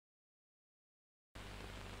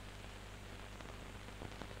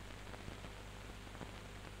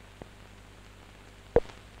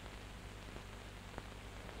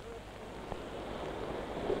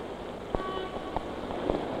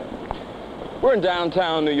We're in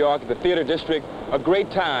downtown New York at the Theater District, a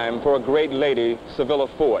great time for a great lady, Syvilla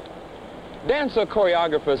Fort. Dancer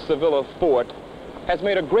choreographer Syvilla Fort has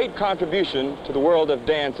made a great contribution to the world of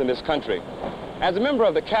dance in this country. As a member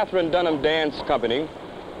of the Katherine Dunham Dance Company,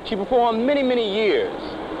 she performed many, many years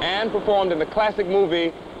and performed in the classic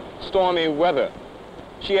movie Stormy Weather.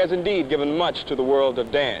 She has indeed given much to the world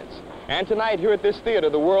of dance. And tonight here at this theater,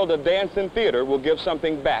 the world of dance and theater will give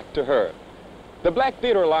something back to her. The Black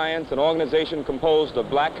Theater Alliance, an organization composed of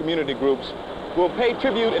black community groups, will pay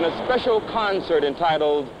tribute in a special concert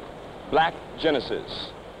entitled Black Genesis.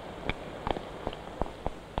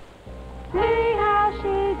 See how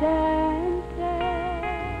she dances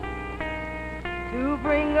to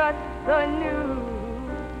bring us the news.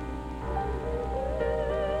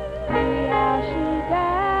 See how she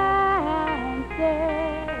dances,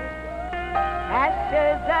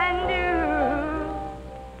 ashes and dew.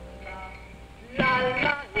 La la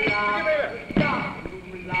la, la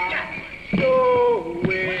la, show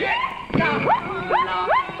it.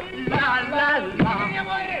 La la la la,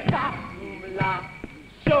 la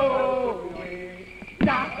show it.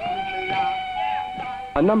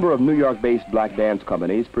 A number of New York-based black dance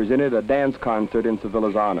companies presented a dance concert in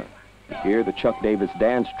Syvilla's honor. Here, the Chuck Davis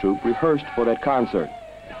Dance Troupe rehearsed for that concert.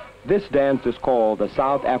 This dance is called the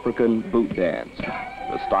South African Boot Dance.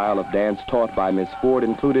 The style of dance taught by Miss Ford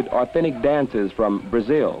included authentic dances from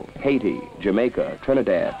Brazil, Haiti, Jamaica,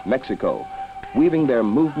 Trinidad, Mexico, weaving their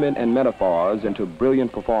movement and metaphors into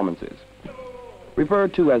brilliant performances.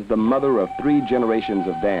 Referred to as the mother of 3 generations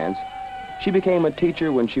of dance, she became a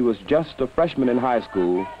teacher when she was just a freshman in high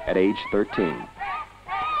school at age 13.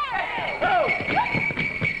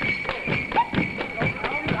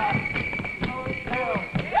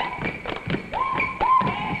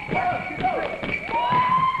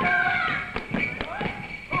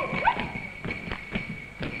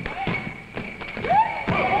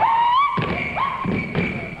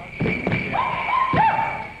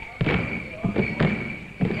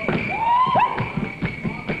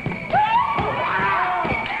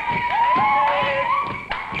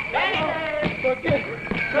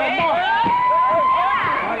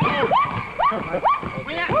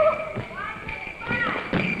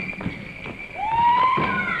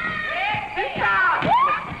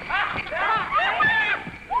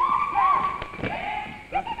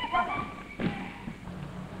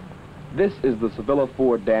 This is the Syvilla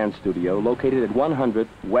Ford Dance Studio located at 100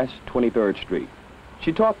 West 23rd Street.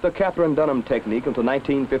 She taught the Katherine Dunham technique until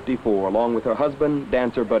 1954 along with her husband,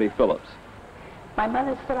 dancer Buddy Phillips. My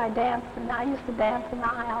mother said I danced, and I used to dance in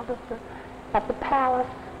the aisles at the Palace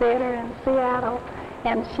Theater in Seattle,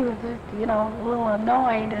 and she was just, you know, a little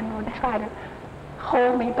annoyed and would try to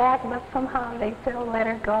hold me back, but somehow they still let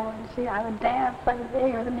her go, and I would dance, I would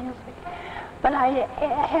hear the music. But I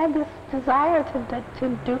had this desire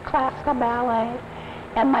to do classical ballet,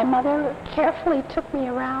 and my mother carefully took me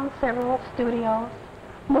around several studios,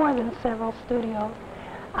 more than several studios.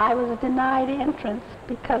 I was denied entrance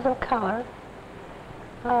because of color,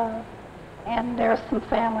 and there's some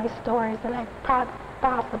family stories that I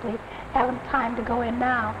possibly haven't time to go in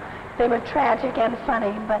now. They were tragic and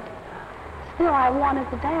funny, but still I wanted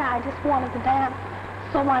to dance. I just wanted to dance.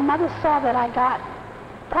 So my mother saw that I got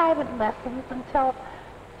private lessons until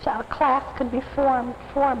a class could be formed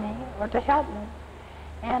for me or to help me.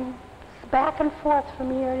 And back and forth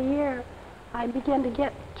from year to year, I began to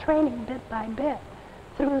get training bit by bit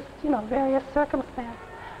through, you know, various circumstances.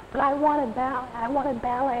 But I wanted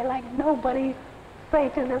ballet like nobody, say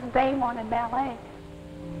to this day, wanted ballet.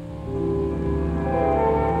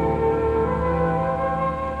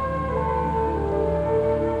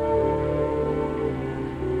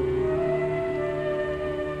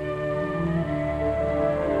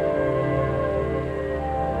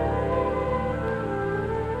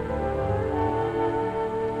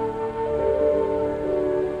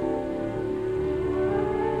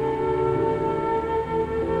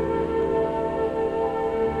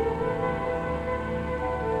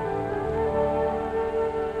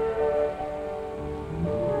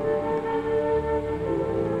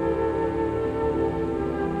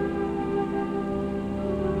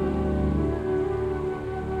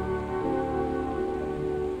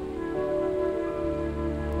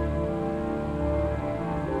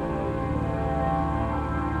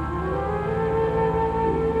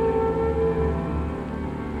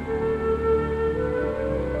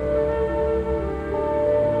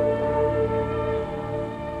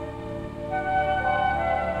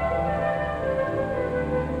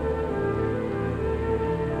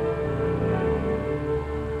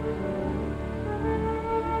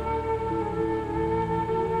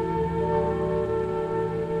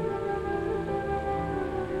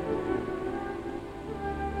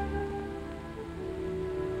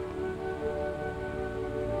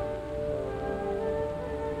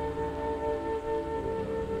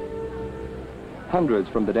 Hundreds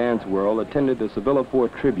from the dance world attended the Syvilla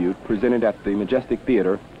Fort tribute presented at the Majestic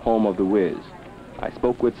Theater, home of the Wiz. I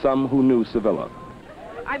spoke with some who knew Syvilla.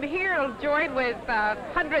 I'm here joined with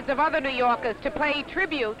hundreds of other New Yorkers to pay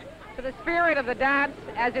tribute to the spirit of the dance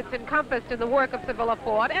as it's encompassed in the work of Syvilla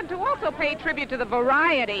Fort, and to also pay tribute to the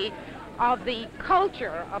variety of the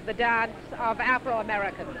culture of the dance of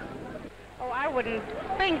Afro-Americans. Oh, I wouldn't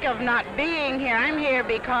think of not being here. I'm here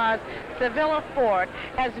because Syvilla Fort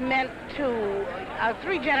has meant to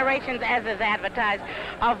 3 generations, as is advertised,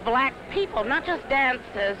 of black people, not just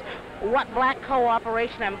dancers, what black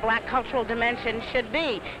cooperation and black cultural dimension should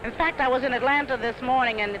be. In fact, I was in Atlanta this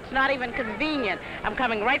morning, and it's not even convenient. I'm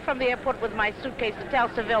coming right from the airport with my suitcase to tell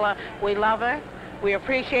Syvilla we love her. We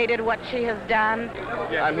appreciated what she has done.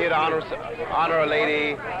 I'm here to honor a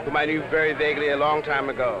lady whom I knew very vaguely a long time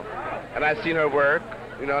ago. And I've seen her work,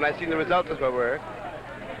 you know, and I've seen the results of her work.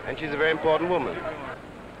 And she's a very important woman.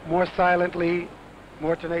 More silently,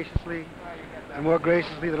 more tenaciously, and more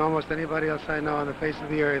graciously than almost anybody else I know on the face of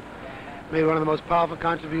the earth, made one of the most powerful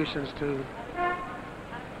contributions to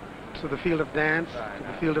the field of dance, to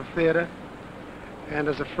the field of theater. And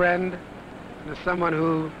as a friend, and as someone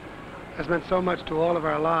who has meant so much to all of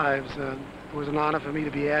our lives, it was an honor for me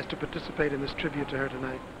to be asked to participate in this tribute to her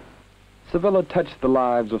tonight. Syvilla touched the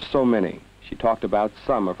lives of so many. She talked about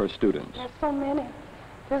some of her students. There's so many.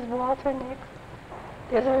 There's Walter Nix.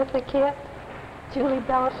 There's Eartha Kitt, Julie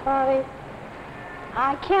Belafonte.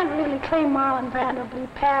 I can't really claim Marlon Brando, but he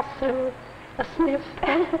passed through a sniff.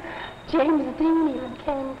 James Dean even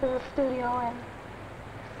came to the studio and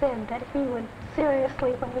said that he would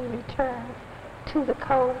seriously, when he returned to the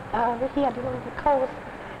coast, he had to go to the coast.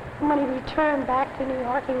 And when he returned back to New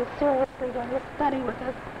York, he was seriously going to study with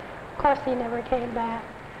us. Of course, he never came back.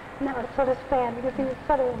 And that was sort of sad because he was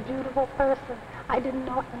such a beautiful person. I didn't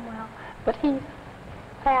know him well, but he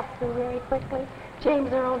passed through very quickly.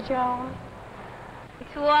 James Earl Jones.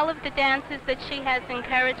 To all of the dancers that she has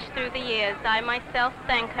encouraged through the years, I myself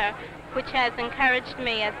thank her, which has encouraged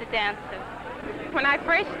me as a dancer. When I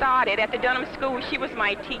first started at the Dunham School, she was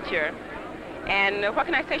my teacher. And what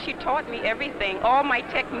can I say? She taught me everything, all my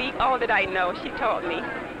technique, all that I know, she taught me.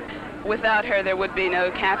 Without her, there would be no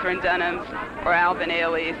Catherine Dunhams or Alvin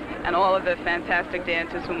Ailey's and all of the fantastic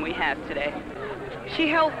dancers whom we have today. She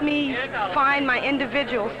helped me find my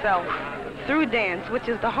individual self through dance, which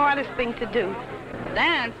is the hardest thing to do.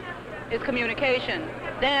 Dance is communication.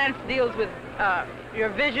 Dance deals with your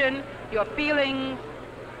vision, your feelings,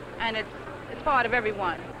 and it's part of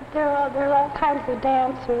everyone. There are all kinds of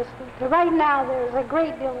dancers. Right now, there's a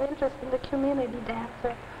great deal of interest in the community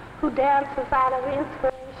dancer who dances out of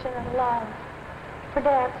inspiration and love for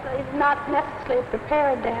dance. It's not necessarily a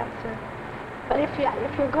prepared dancer, but if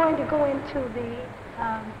you're going to go into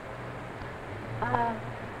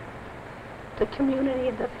the community,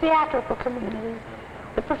 the theatrical community,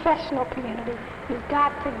 the professional community, you've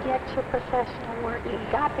got to get your professional work.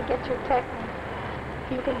 You've got to get your technique.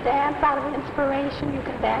 You can dance out of inspiration, you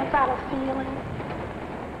can dance out of feeling,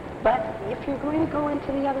 but if you're going to go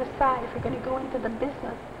into the other side, if you're going to go into the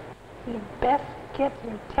business, you best get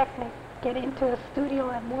your technique, get into a studio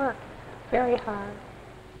and work very hard.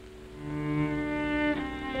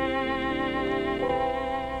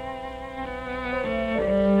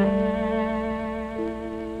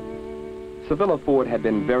 Syvilla Fort had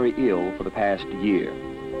been very ill for the past year.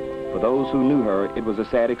 For those who knew her, it was a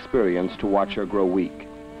sad experience to watch her grow weak.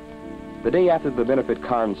 The day after the benefit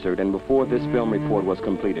concert and before this film report was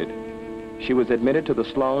completed, she was admitted to the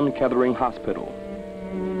Sloan Kettering Hospital.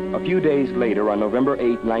 A few days later, on November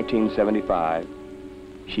 8, 1975,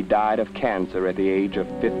 she died of cancer at the age of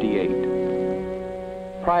 58.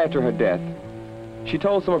 Prior to her death, she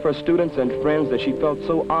told some of her students and friends that she felt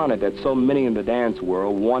so honored that so many in the dance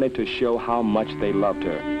world wanted to show how much they loved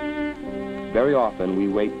her. Very often, we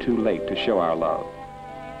wait too late to show our love.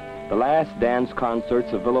 The last dance concert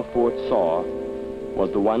Syvilla Fort saw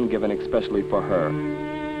was the one given especially for her,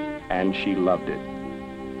 and she loved it.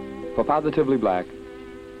 For Positively Black,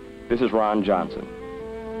 this is Ron Johnson.